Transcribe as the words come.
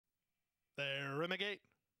They're in the gate.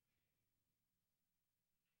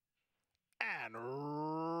 And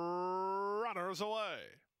runners away.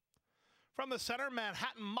 From the center,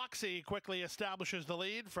 Manhattan Moxie quickly establishes the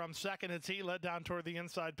lead. From second, it's Hila down toward the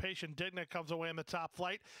inside. Patient Digna comes away in the top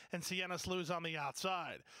flight, and Sienna Slew's on the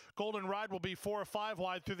outside. Golden Ride will be 4 or 5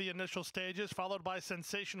 wide through the initial stages, followed by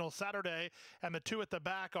Sensational Saturday, and the two at the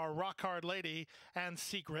back are Rock Hard Lady and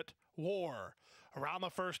Secret War. Around the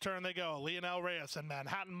first turn they go. Leonel Reyes and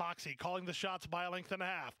Manhattan Moxie calling the shots by a length and a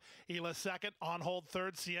half. Hila second, on hold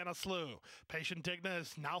third, Sienna Slew. Patient Digna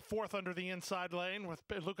is now fourth under the inside lane with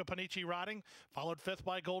Luca Panici riding, followed fifth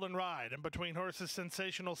by Golden Ride. In between horses,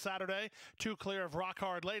 Sensational Saturday, two clear of Rock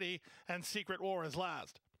Hard Lady, and Secret War is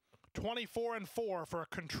last. 24 and 4 for a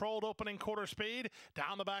controlled opening quarter speed.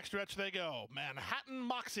 Down the backstretch they go. Manhattan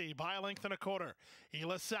Moxie by a length and a quarter.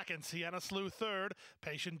 Hila second, Sienna Slew third.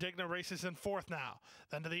 Patient Digna races in fourth now.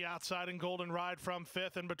 Then to the outside in Golden Ride from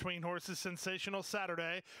fifth. In between horses, Sensational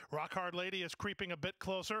Saturday. Rock Hard Lady is creeping a bit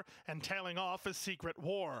closer, and tailing off is Secret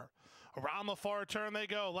War. Around the far turn they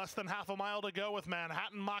go. Less than half a mile to go with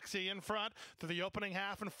Manhattan Moxie in front through the opening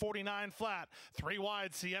half and 49 flat. 3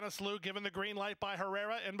 wide, Sienna Slew given the green light by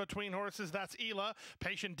Herrera. In between horses, that's Hila.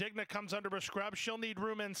 Patient Digna comes under a scrub. She'll need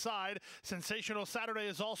room inside. Sensational Saturday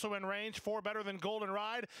is also in range. 4 better than Golden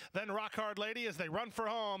Ride. Then Rock Hard Lady as they run for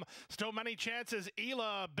home. Still many chances.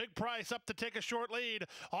 Hila, big price up to take a short lead.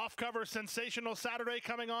 Off cover, Sensational Saturday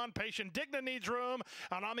coming on. Patient Digna needs room.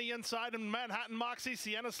 And on the inside, in Manhattan Moxie,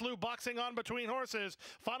 Sienna Slew boxing on between horses.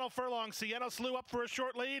 Final furlong, Sienna Slew up for a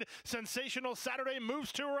short lead. Sensational Saturday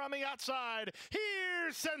moves to her on the outside.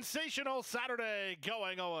 Here's Sensational Saturday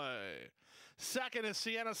going away. Second is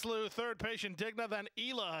Sienna Slew, third Patient Digna, then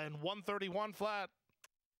Hila in 131 flat.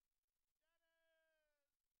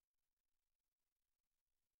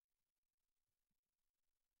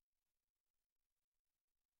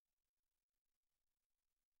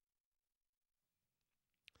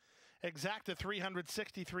 Exacta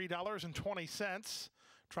 $363.20.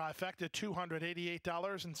 Trifecta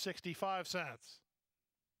 $288.65.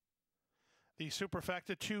 The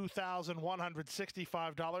Superfecta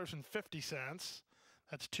 $2,165.50.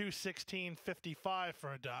 That's $216.55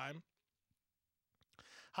 for a dime.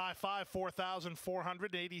 High five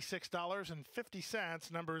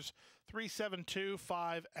 $4,486.50. Numbers 3, 7, 2,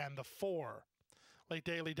 5, and the 4. Late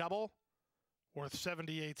daily double worth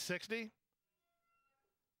 $78.60.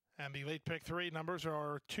 And the late pick 3 numbers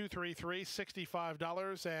are 2, 3, 3,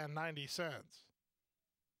 $65.90.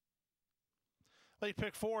 Late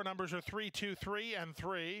pick 4 numbers are 3, 2, 3, and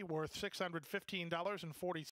 3, worth $615.40.